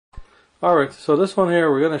Alright, so this one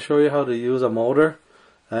here we're going to show you how to use a motor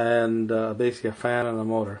and basically a fan and a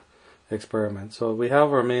motor experiment. So we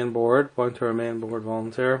have our main board, point to our main board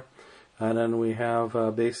volunteer, and then we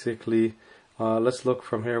have basically, let's look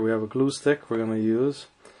from here, we have a glue stick we're going to use.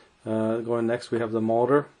 Going next we have the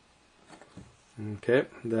motor. Okay,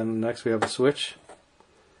 then next we have a switch.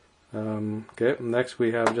 Okay, next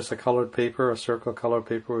we have just a colored paper, a circle colored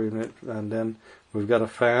paper, and then we've got a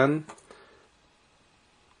fan.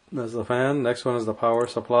 There's the fan. Next one is the power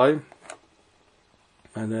supply,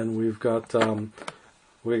 and then we got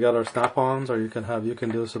our snap-ons, or you can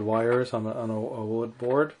do this with wires on a wood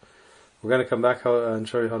board. We're going to come back out and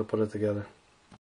show you how to put it together.